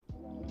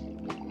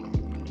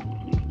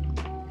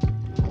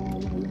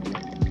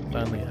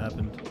finally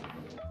happened.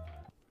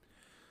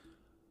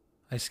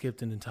 I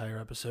skipped an entire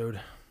episode.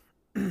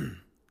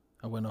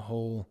 I went a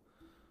whole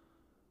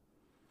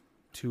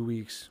 2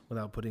 weeks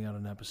without putting out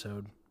an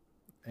episode.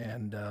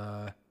 And,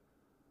 I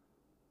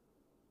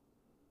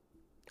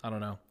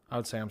don't know. I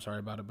would say I'm sorry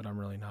about it, but I'm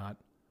really not.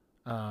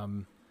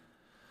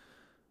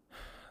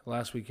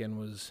 Last weekend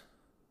was,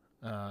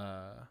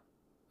 a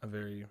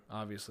very,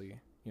 obviously,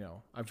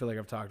 I feel like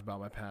I've talked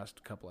about my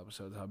past couple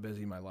episodes, how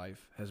busy my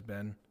life has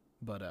been.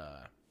 But,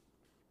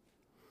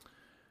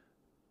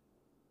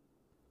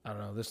 I don't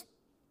know,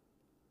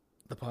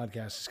 the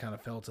podcast just kind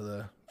of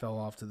fell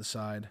off to the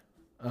side.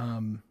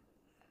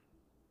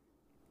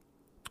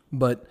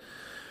 But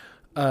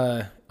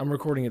I'm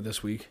recording it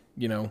this week,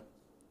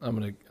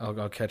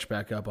 I'll catch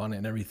back up on it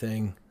and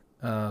everything.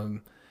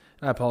 I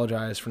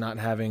apologize for not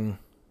having,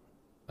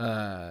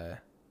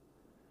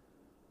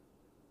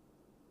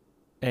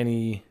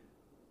 any,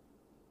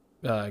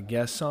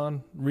 guests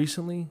on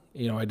recently.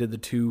 I did the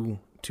two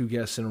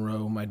guests in a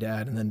row, my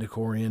dad and then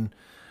Decorian.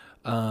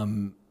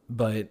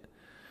 But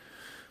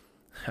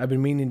I've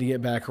been meaning to get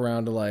back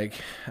around to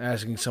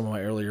asking some of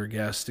my earlier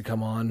guests to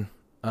come on.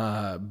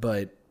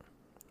 But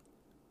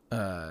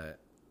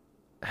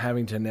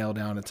having to nail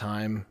down a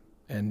time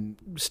and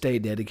stay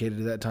dedicated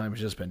to that time has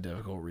just been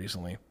difficult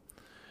recently.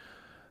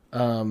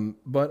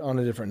 But on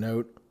a different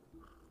note,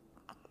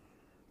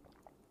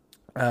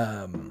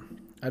 I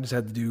just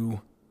had to do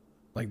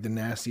the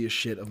nastiest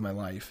shit of my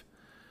life.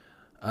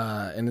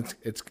 And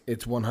it's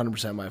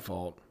 100% my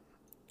fault.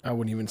 I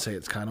wouldn't even say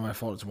it's kind of my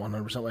fault. It's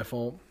 100% my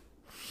fault.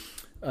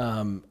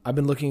 I've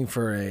been looking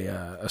for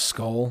a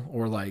skull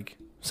or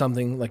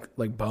something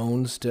like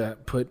bones to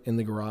put in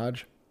the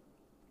garage.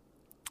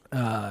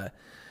 And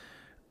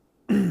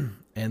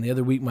the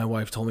other week my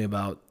wife told me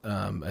about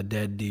a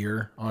dead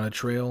deer on a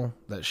trail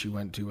that she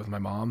went to with my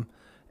mom.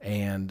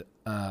 And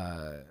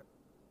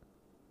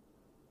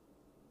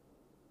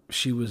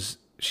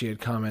she had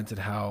commented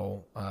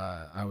how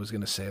I was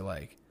going to say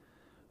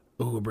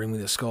 "Ooh, bring me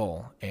the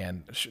skull."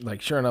 And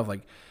sure enough,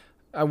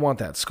 I want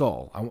that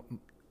skull.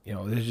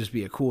 It'd just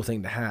be a cool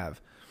thing to have.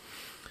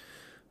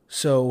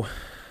 So,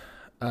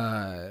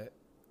 my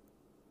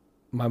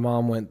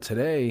mom went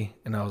today,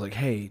 and I was like,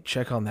 "Hey,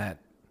 check on that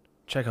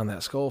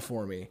skull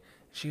for me."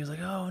 She was like,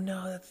 "Oh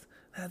no,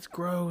 that's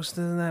gross."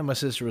 And then my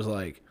sister was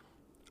like,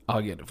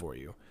 "I'll get it for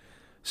you."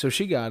 So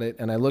she got it,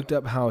 and I looked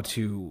up how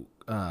to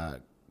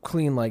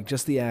clean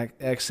just the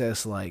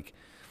excess,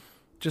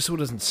 just so it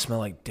doesn't smell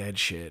like dead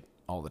shit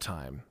all the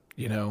time,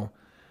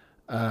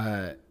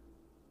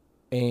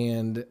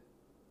 and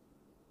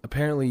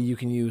apparently you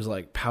can use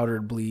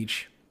powdered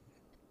bleach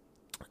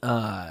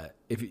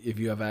if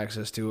you have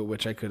access to it,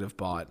 which I could have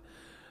bought.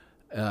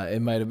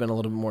 It might have been a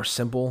little bit more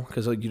simple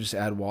because you just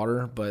add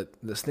water, but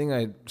this thing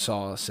I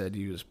saw said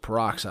use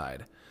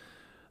peroxide.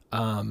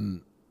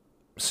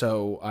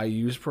 So I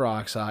used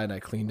peroxide. I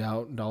cleaned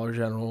out Dollar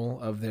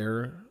General of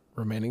their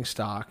remaining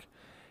stock,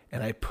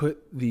 and I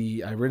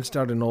rinsed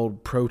out an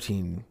old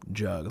protein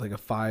jug, a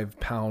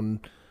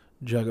 5-pound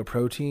jug of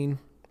protein.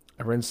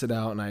 I rinsed it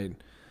out, and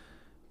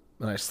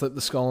I slipped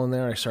the skull in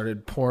there. I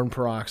started pouring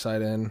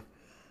peroxide in,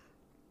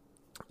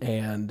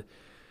 and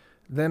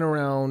then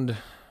around,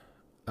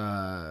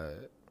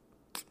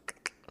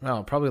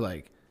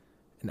 probably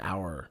an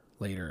hour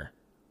later,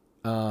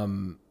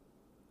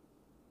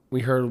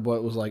 we heard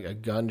what was a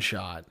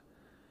gunshot,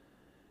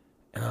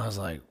 and I was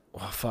like,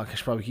 "Well, fuck, I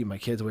should probably keep my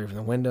kids away from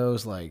the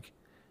windows."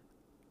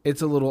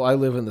 It's a little, I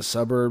live in the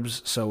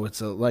suburbs, so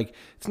it's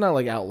it's not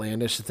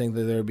outlandish to think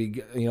that there'd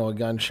be, a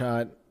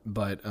gunshot,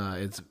 but,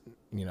 it's,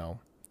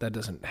 that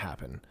doesn't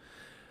happen.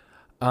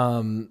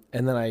 And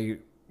then I,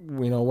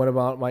 went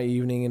about my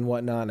evening and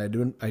whatnot,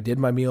 and I did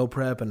my meal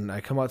prep, and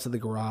I come out to the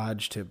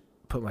garage to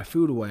put my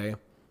food away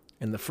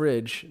in the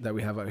fridge that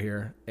we have out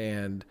here,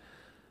 and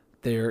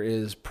there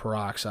is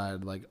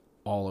peroxide,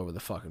 all over the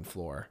fucking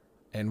floor.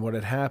 And what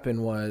had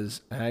happened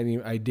was, I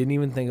didn't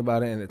even think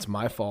about it, and it's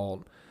my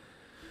fault,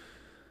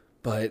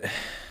 but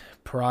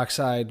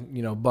peroxide,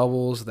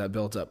 bubbles, that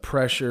builds up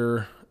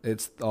pressure.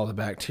 It's all the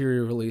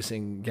bacteria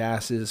releasing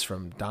gases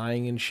from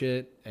dying and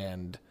shit,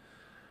 and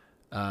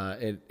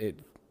it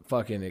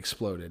fucking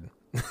exploded.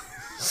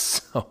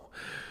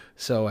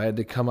 So I had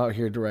to come out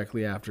here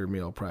directly after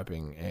meal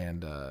prepping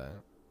and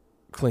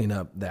clean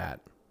up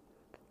that.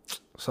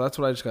 So that's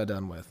what I just got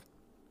done with.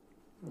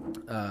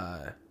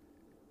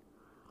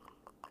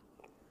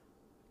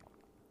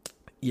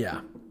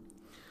 Yeah.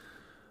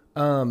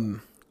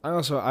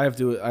 I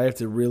have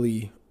to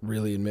really,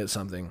 really admit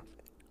something,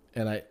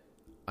 and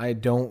I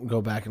don't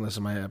go back and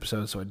listen to my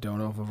episodes, so I don't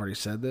know if I've already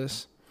said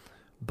this,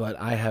 but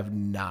I have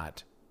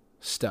not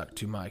stuck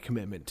to my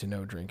commitment to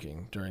no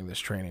drinking during this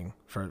training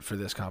for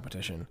this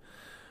competition.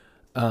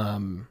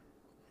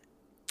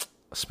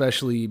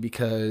 Especially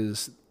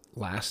because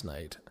last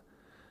night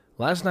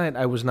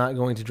I was not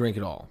going to drink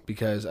at all,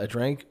 because I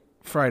drank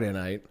Friday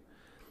night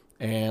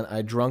and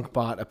I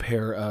bought a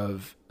pair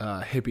of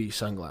hippie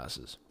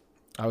sunglasses.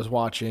 I was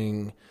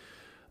watching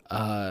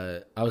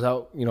I was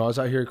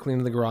out here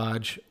cleaning the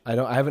garage.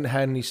 I haven't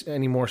had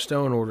any more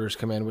stone orders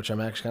come in, which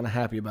I'm actually kind of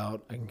happy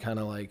about. I can kind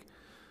of like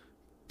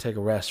take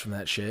a rest from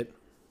that shit.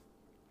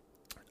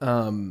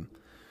 But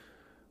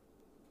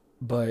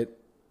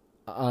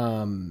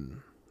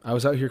I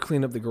was out here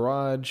cleaning up the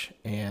garage,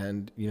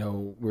 and we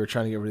were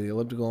trying to get rid of the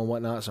elliptical and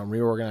whatnot. So I'm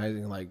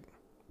reorganizing like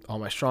all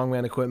my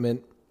strongman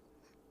equipment.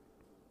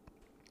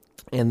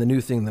 And the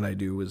new thing that I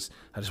do is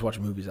I just watch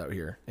movies out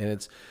here, and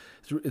it's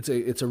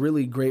a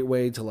really great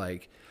way to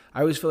like.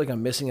 I always feel like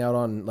I'm missing out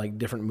on like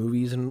different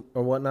movies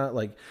or whatnot.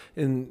 Like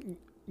Once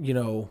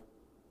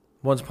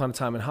Upon a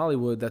Time in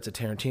Hollywood, that's a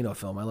Tarantino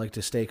film. I like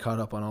to stay caught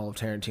up on all of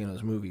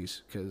Tarantino's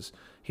movies because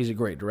he's a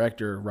great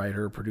director,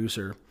 writer,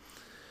 producer.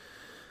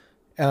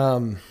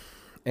 And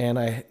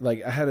I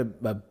had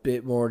a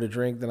bit more to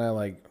drink than I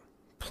like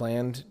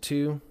planned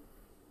to.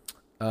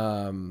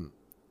 And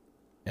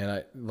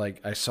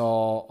I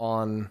saw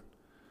on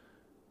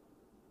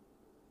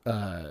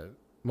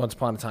Once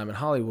Upon a Time in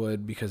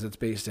Hollywood, because it's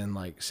based in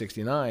like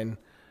 69,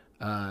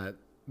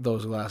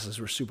 those glasses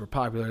were super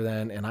popular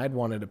then, and I'd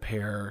wanted a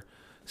pair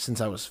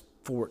since I was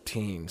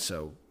 14,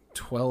 so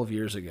 12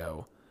 years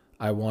ago.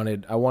 I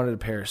wanted a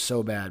pair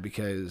so bad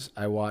because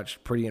I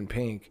watched Pretty in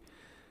Pink,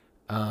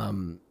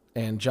 and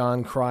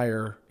John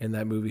Cryer in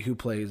that movie, who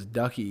plays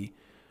Ducky,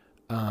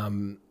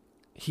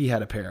 he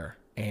had a pair,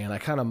 and I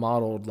kind of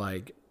modeled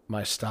like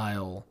my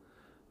style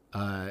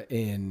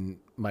in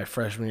my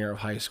freshman year of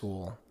high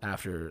school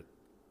after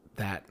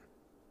that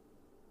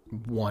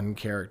one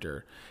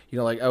character.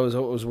 I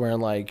was wearing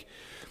like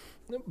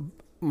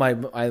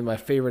my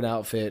favorite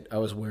outfit. I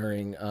was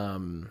wearing a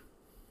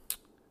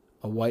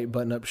white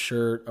button-up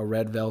shirt, a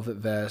red velvet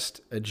vest,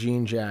 a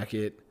jean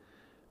jacket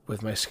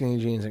with my skinny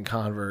jeans and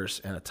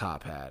Converse, and a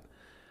top hat.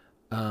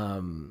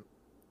 And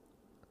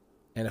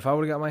if I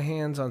would have got my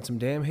hands on some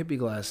damn hippie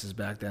glasses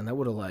back then, that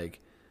would have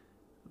like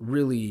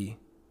really.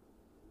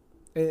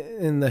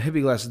 In the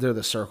hippie glasses, they're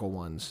the circle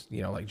ones,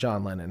 like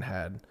John Lennon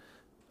had.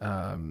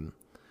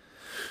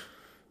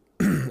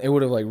 It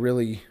would have like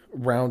really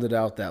rounded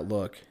out that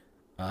look.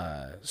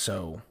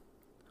 So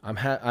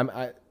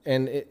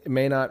and it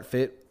may not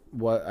fit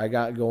what I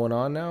got going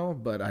on now,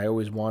 but I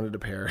always wanted a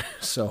pair,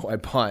 so I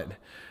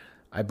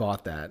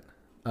bought that.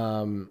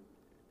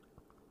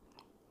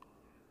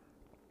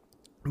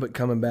 But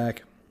coming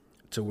back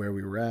to where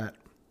we were at,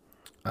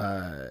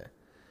 I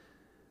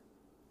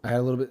had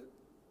a little bit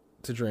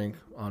to drink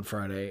on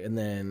Friday, and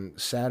then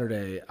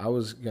Saturday I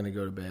was going to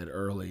go to bed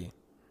early,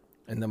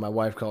 and then my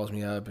wife calls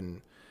me up,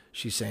 and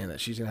she's saying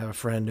that she's going to have a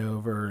friend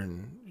over,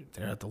 and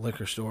they're at the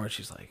liquor store, and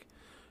she's like,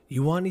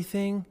 "You want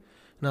anything?"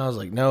 And I was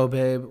like, "No,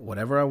 babe,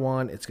 whatever I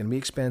want, it's going to be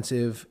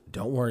expensive.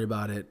 Don't worry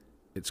about it.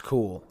 It's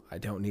cool. I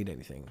don't need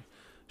anything."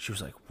 She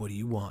was like, "What do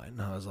you want?"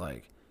 And I was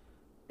like,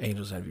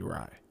 "Angel's Envy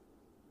Rye."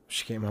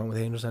 She came home with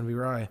Angel's Envy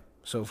Rye.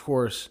 So, of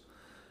course,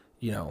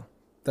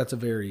 that's a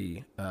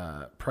very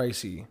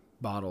pricey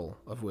bottle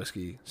of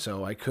whiskey.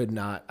 So I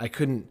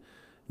couldn't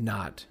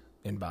not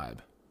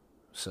imbibe.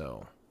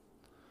 So,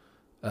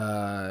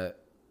 but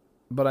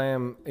I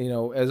am,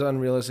 as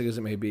unrealistic as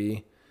it may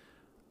be,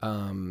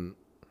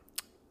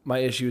 my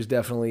issue is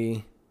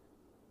definitely,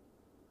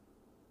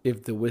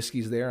 if the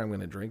whiskey's there, I'm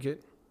going to drink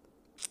it,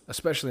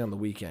 especially on the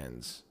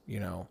weekends,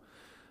 and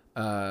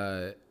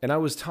I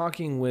was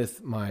talking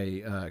with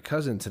my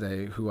cousin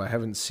today, who I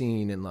haven't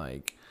seen in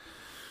like,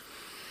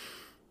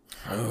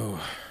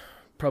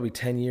 probably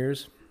 10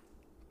 years.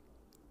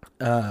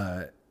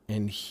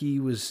 And he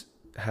was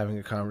having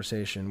a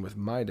conversation with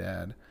my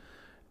dad.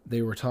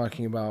 They were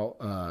talking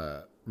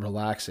about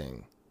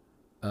relaxing,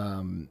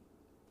 and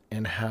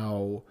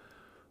how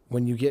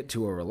when you get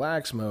to a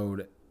relax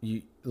mode,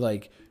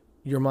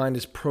 your mind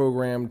is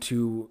programmed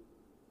to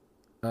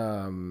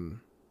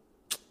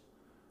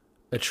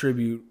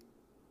attribute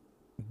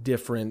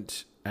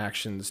different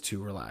actions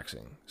to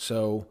relaxing.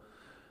 So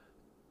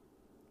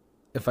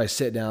if I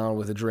sit down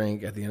with a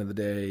drink at the end of the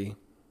day,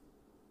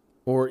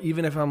 or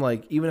even if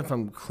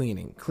I'm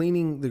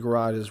cleaning the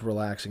garage is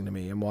relaxing to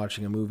me. I'm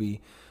watching a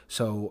movie,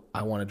 so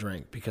I want to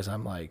drink because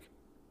I'm like,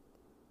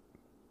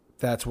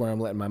 that's where I'm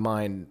letting my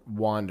mind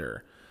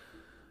wander.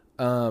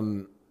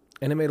 And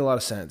it made a lot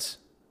of sense,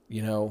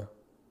 I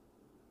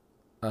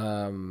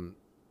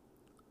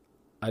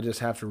just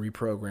have to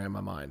reprogram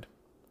my mind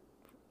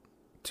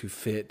to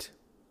fit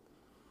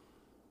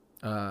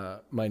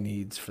my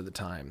needs for the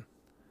time.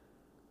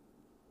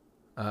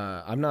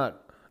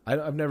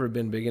 I've never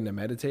been big into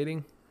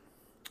meditating.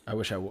 I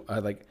wish I'm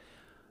not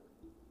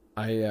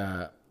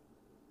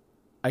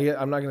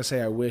going to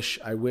say I wish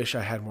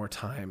I had more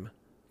time,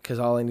 because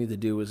all I need to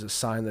do is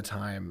assign the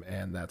time,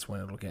 and that's when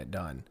it'll get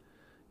done,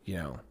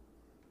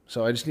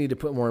 So I just need to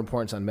put more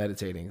importance on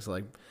meditating. So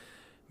like,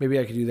 maybe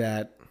I could do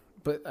that,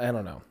 but I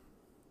don't know.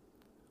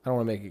 I don't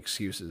want to make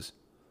excuses.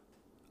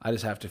 I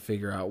just have to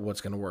figure out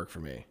what's going to work for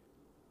me.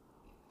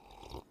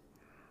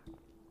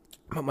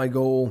 But my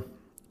goal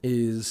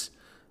is,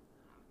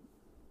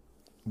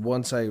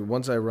 once I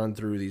run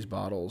through these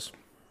bottles,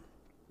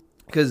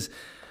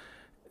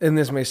 and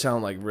this may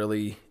sound like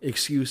really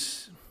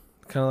excuse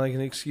kind of like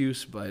an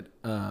excuse, but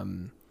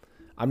I'm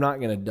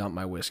not gonna dump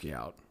my whiskey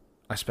out.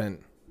 I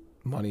spent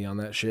money on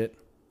that shit,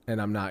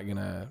 and I'm not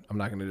gonna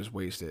just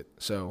waste it.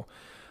 So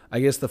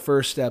I guess the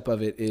first step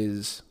of it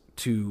is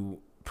to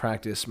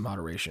practice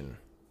moderation,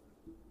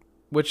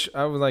 which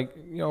I was like,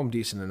 I'm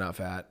decent enough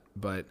at,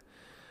 but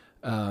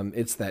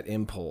it's that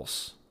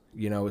impulse.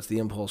 It's the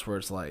impulse where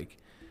it's like,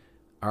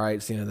 all right,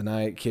 it's the end of the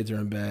night, kids are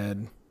in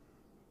bed,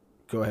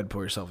 go ahead and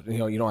pour yourself, you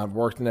don't have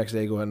work the next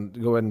day, go ahead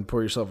and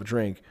pour yourself a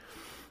drink.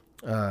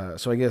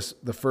 So I guess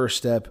the first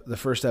step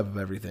of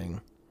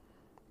everything,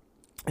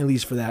 at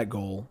least for that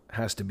goal,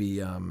 has to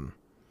be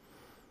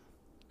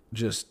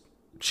just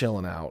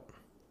chilling out,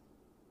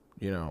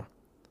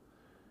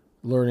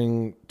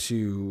 learning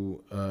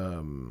to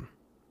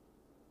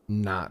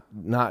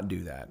not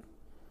do that.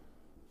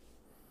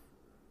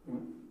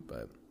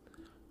 But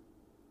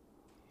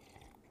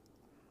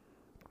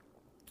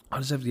I'll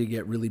just have to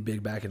get really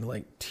big back into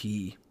like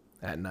tea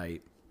at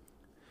night.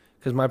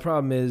 Because my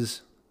problem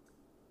is,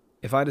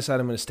 if I decide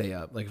I'm going to stay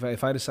up, like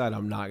if I decide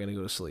I'm not going to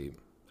go to sleep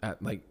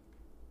at like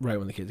right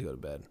when the kids go to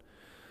bed,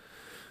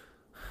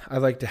 I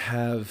like to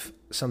have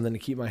something to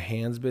keep my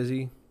hands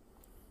busy.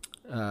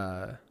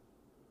 And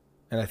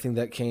I think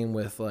that came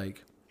with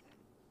like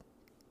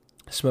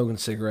smoking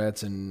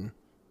cigarettes and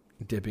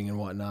dipping and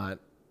whatnot.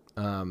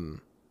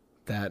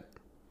 That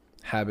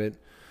habit.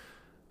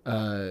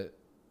 And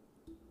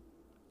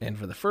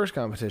for the first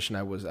competition,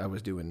 I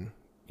was doing,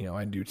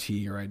 I'd do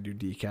tea or I'd do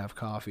decaf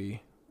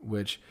coffee,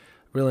 which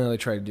really only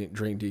tried to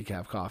drink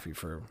decaf coffee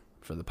for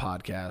the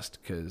podcast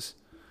because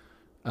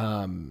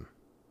I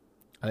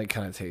think it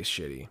kind of tastes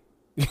shitty.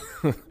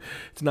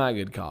 It's not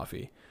good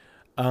coffee.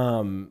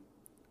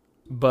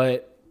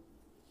 But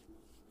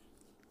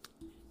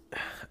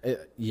I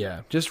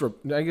guess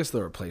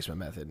the replacement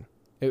method.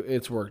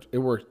 It's worked. It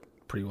worked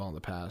pretty well in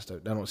the past. I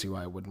don't see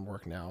why it wouldn't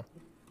work now.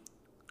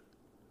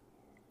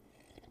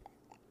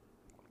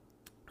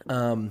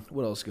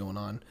 What else is going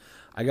on?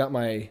 I got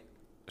my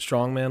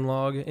strongman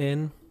log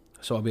in,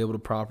 so I'll be able to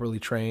properly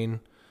train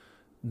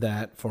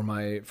that for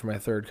my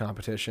third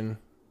competition.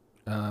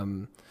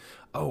 That's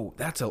what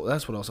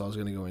else I was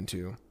going to go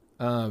into.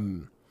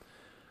 One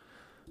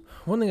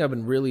thing I've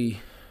been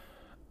really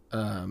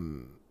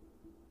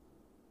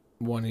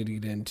wanting to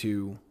get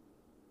into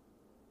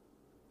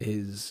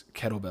is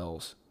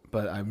kettlebells,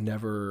 but I've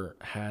never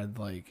had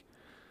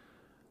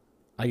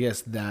I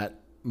guess that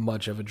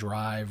much of a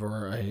drive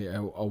or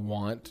a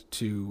want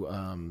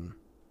to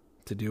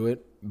do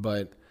it.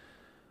 But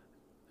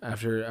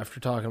after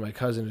talking to my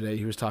cousin today,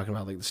 he was talking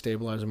about the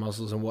stabilizer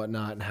muscles and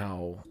whatnot, and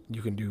how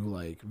you can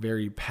do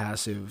very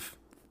passive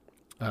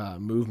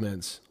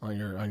movements on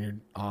your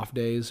off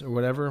days or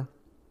whatever.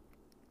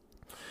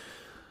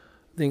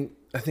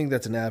 I think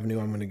that's an avenue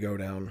I'm going to go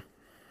down.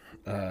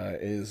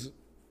 Is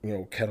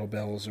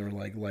kettlebells or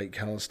light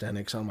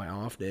calisthenics on my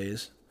off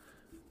days,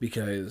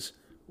 because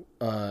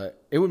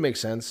it would make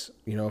sense,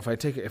 if I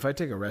take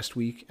a rest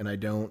week and I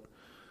don't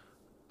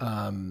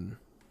I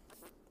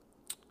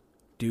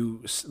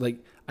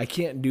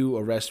can't do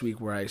a rest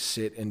week where I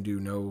sit and do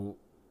no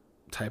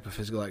type of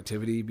physical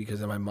activity, because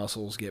then my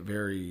muscles get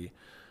very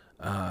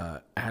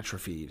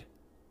atrophied,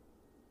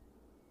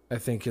 I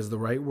think is the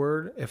right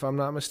word, if I'm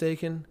not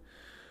mistaken.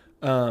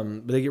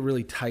 But they get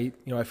really tight.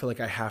 I feel like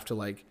I have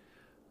to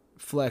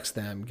flex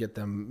them, get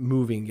them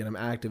moving, get them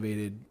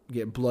activated,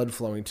 get blood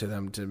flowing to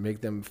them to make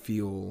them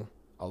feel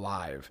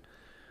alive.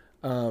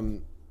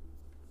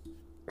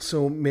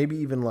 So maybe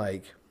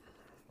even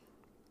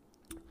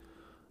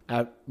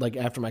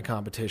after my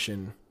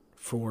competition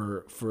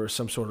for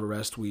some sort of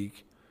rest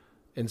week,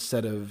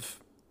 instead of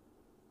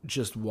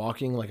just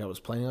walking like I was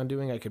planning on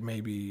doing, I could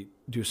maybe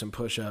do some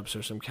push-ups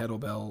or some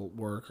kettlebell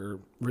work or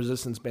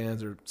resistance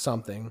bands or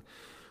something.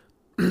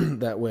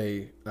 That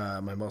way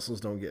my muscles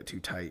don't get too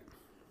tight.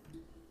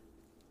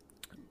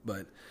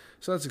 But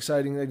so that's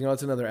exciting.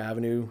 It's another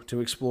avenue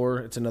to explore.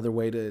 It's another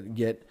way to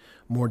get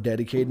more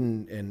dedicated,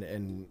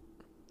 and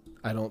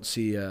I don't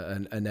see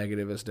a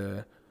negative as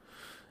to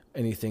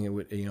anything. It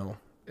would,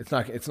 it's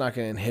not going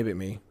to inhibit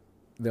me.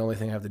 The only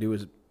thing I have to do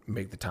is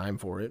make the time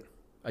for it.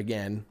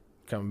 Again,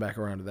 coming back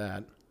around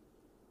to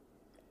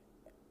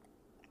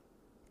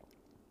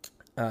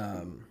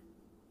that.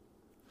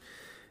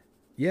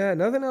 Yeah,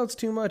 nothing else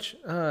too much.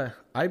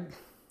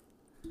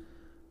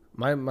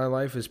 My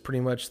life is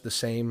pretty much the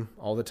same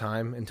all the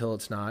time until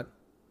it's not.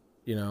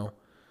 I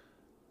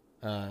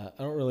don't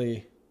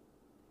really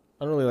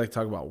like to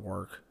talk about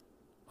work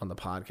on the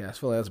podcast. I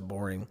feel like that's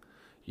boring.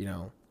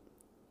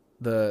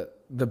 The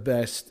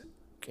best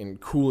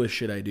and coolest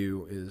shit I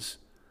do is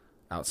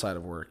outside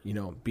of work.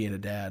 Being a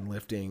dad,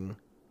 lifting,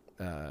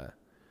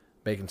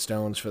 making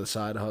stones for the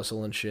side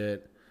hustle and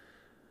shit.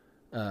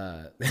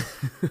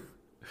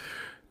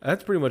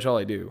 That's pretty much all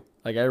I do.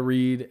 I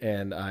read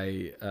and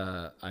I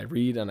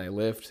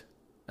lift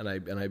and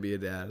I be a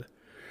dad.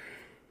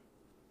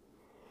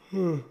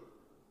 I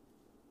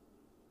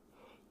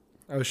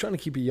was trying to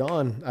keep a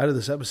yawn out of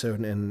this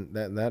episode, and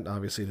that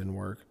obviously didn't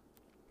work.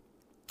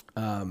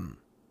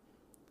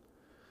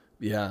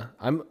 Yeah,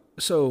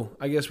 so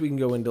I guess we can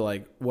go into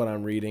like what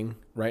I'm reading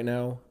right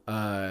now.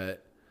 I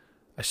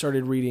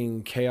started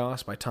reading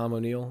Chaos by Tom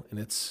O'Neill, and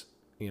it's,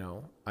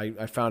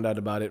 I found out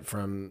about it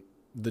from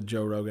the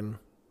Joe Rogan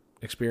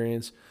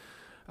experience.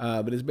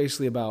 But it's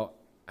basically about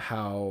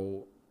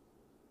how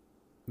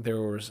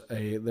there's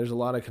a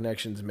lot of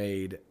connections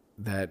made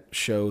that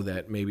show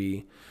that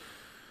maybe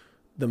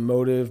the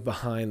motive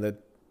behind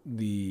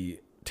the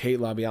Tate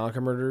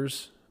LaBianca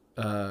murders,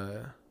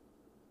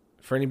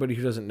 for anybody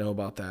who doesn't know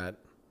about that,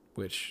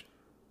 which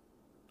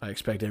I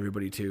expect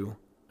everybody to,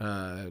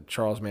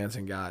 Charles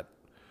Manson got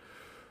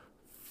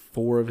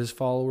 4 of his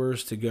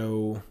followers to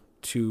go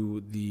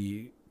to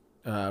the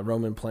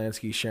Roman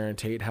Polanski Sharon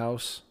Tate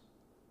house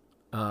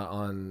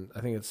on,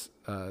 I think it's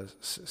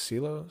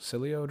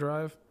Cilio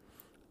Drive,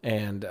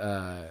 and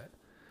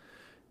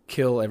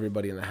kill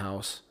everybody in the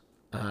house.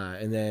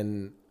 And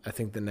then I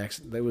think the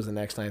next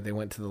night they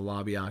went to the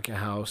LaBianca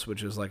house,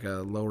 which is like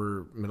a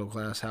lower middle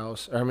class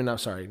house. Or, I mean,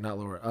 not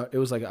lower. It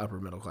was like an upper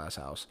middle class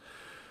house.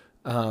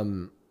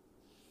 And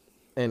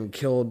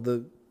killed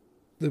the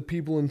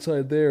people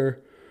inside there.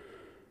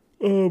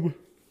 But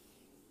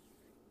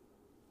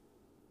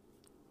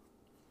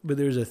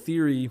there's a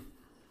theory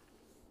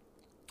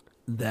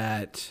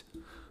that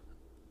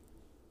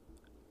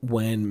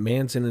when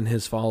Manson and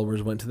his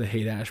followers went to the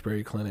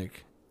Haight-Ashbury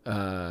Clinic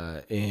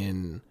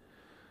in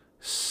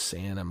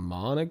Santa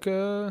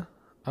Monica,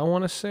 I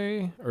want to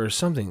say, or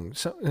something,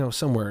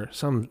 somewhere,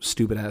 some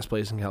stupid ass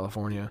place in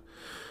California,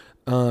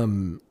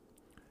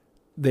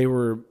 they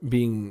were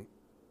being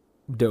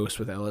dosed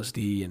with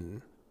LSD,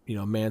 and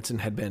Manson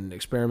had been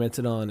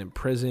experimented on in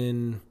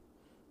prison,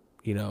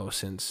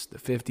 since the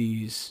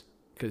 50s,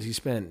 because he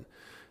spent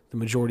the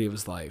majority of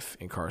his life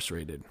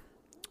incarcerated.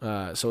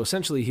 So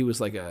essentially, he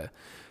was like a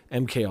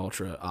MK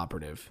Ultra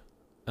operative,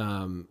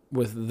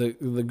 with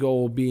the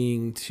goal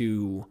being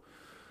to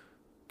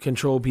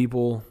control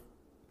people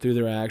through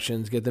their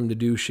actions, get them to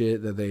do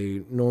shit that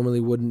they normally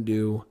wouldn't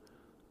do,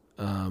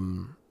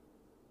 have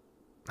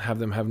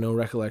them have no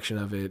recollection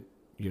of it,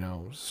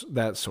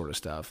 that sort of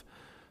stuff.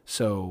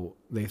 So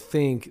they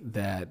think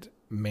that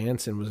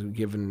Manson was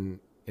given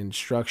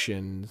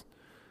instructions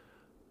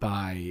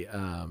by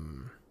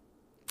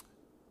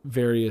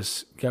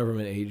various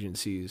government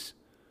agencies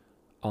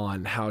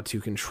on how to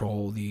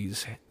control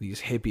these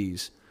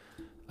hippies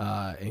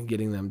and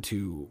getting them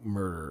to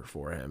murder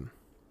for him.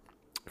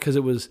 Because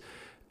it was,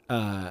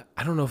 I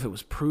don't know if it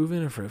was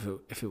proven or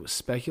if it was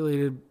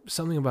speculated,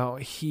 something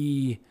about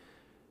he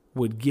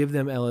would give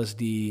them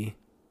LSD,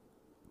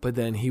 but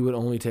then he would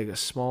only take a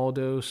small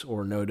dose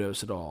or no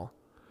dose at all.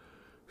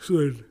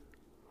 So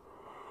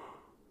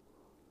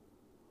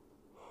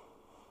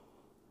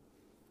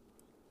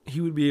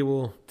he would be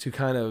able to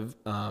kind of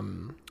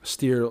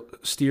steer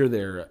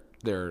their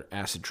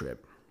acid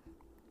trip.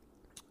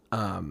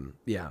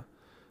 Yeah,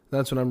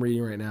 that's what I'm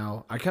reading right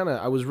now.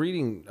 I was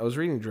reading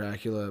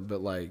Dracula,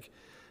 but like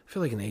I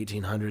feel like in the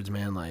 1800s,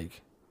 man. Like,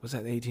 was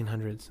that the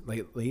 1800s?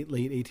 Like late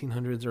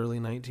 1800s,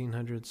 early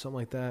 1900s, something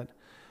like that.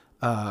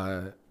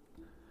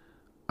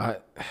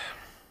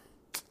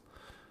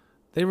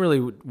 They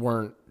really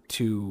weren't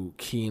too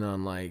keen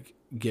on like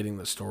getting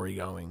the story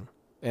going.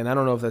 And I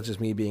don't know if that's just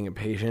me being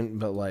impatient,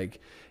 but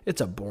like it's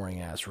a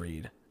boring ass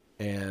read.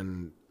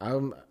 And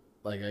I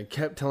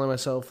kept telling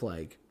myself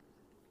like,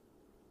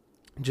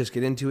 just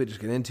get into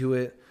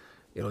it.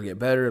 It'll get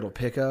better. It'll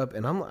pick up.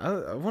 And I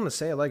want to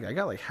say like I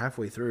got like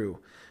halfway through.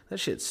 That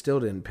shit still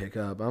didn't pick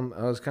up. I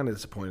was kind of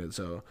disappointed.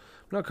 So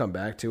I'm gonna come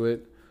back to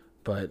it.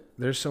 But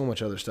there's so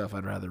much other stuff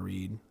I'd rather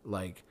read,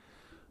 like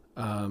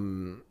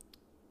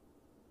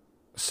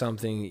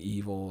Something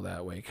Evil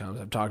That Way Comes.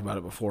 I've talked about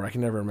it before. I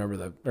can never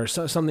remember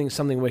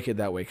something Wicked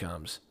That Way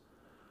Comes.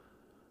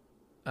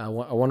 I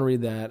want to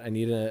read that. I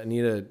need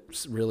a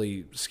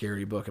really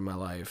scary book in my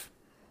life.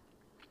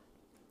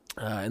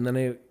 And then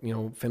I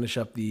finish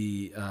up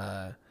the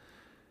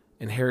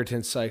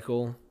Inheritance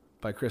Cycle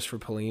by Christopher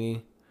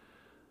Paolini.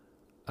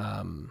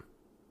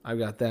 I've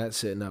got that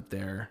sitting up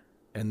there.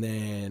 And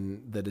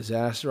then The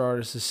Disaster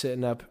Artist is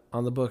sitting up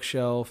on the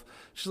bookshelf.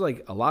 It's just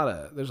like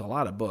there's a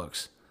lot of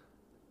books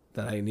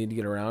that I need to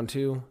get around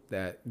to,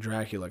 that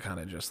Dracula kind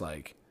of just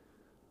like,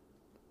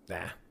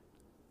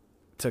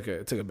 took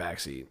a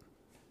backseat.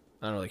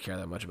 I don't really care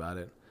that much about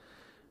it.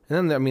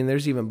 And then, I mean,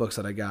 there's even books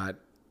that I got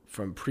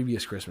from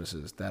previous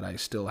Christmases that I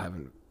still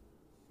haven't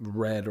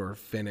read or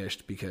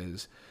finished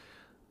because,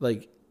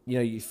 like,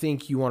 you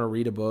think you want to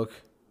read a book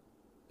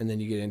and then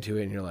you get into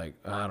it and you're like,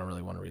 I don't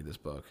really want to read this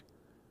book.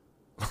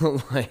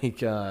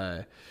 Like,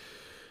 I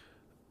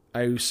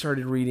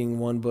started reading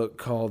one book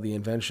called The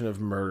Invention of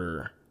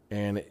Murder,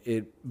 and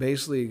it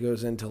basically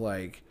goes into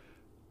like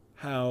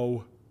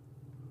how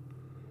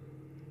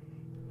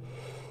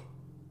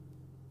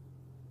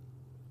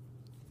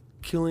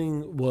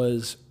killing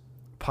was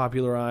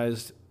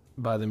popularized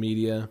by the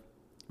media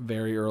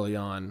very early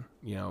on,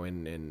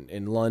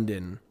 in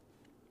London,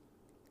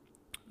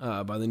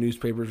 by the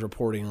newspapers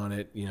reporting on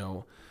it,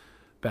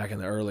 back in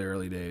the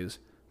early days.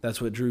 That's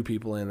what drew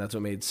people in. That's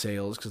what made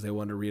sales, because they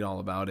wanted to read all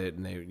about it,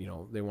 and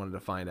they wanted to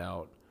find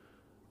out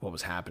what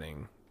was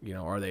happening.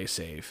 Are they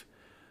safe?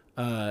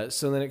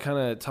 So then it kind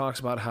of talks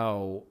about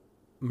how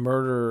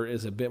murder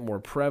is a bit more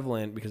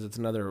prevalent because it's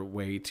another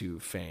way to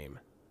fame.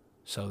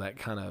 So that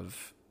kind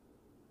of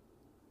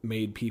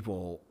made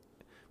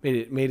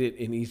it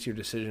an easier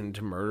decision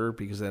to murder,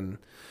 because then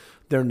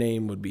their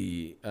name would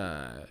be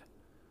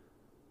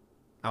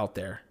out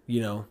there.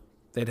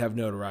 They'd have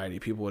notoriety.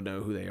 People would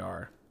know who they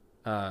are.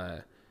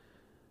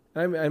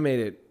 I made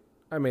it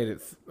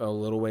a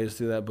little ways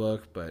through that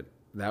book, but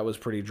that was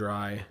pretty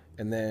dry.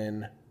 And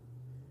then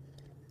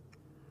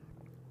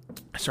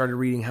I started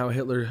reading How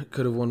Hitler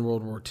Could Have Won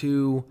World War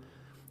II,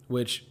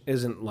 which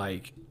isn't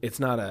it's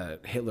not a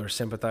Hitler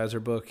sympathizer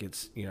book.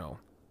 It's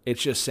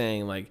just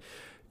saying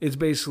it's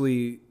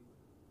basically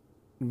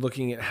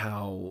looking at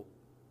how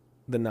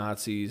the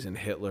Nazis and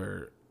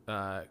Hitler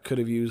could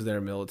have used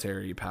their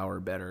military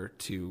power better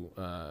to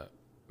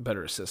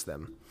better assist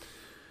them.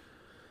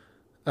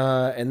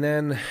 And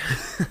then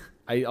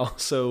I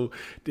also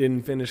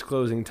didn't finish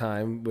Closing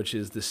Time, which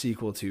is the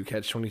sequel to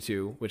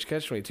Catch-22, which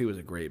Catch-22 is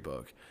a great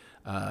book.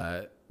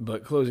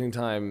 But Closing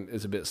Time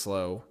is a bit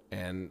slow,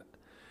 and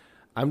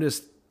I'm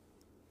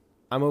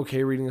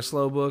okay reading a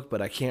slow book,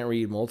 but I can't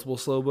read multiple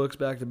slow books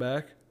back to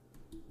back.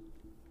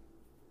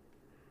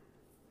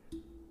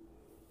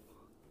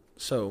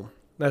 So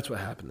that's what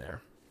happened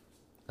there.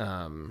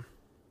 But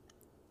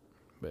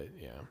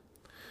yeah.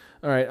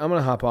 All right, I'm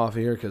gonna hop off of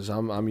here because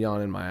I'm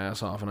yawning my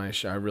ass off, and I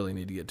really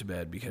need to get to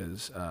bed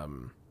because I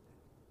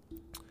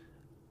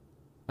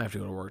have to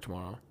go to work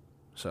tomorrow.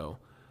 So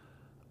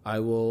I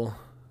will,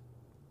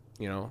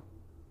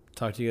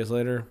 talk to you guys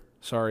later.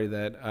 Sorry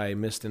that I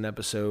missed an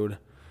episode.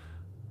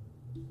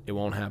 It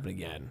won't happen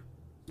again.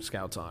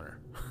 Scout's honor.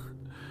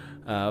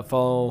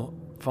 Follow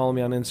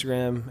me on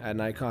Instagram at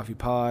Night Coffee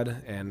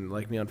Pod, and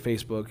like me on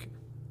Facebook,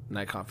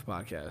 Night Coffee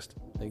Podcast.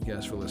 Thank you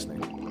guys for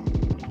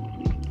listening.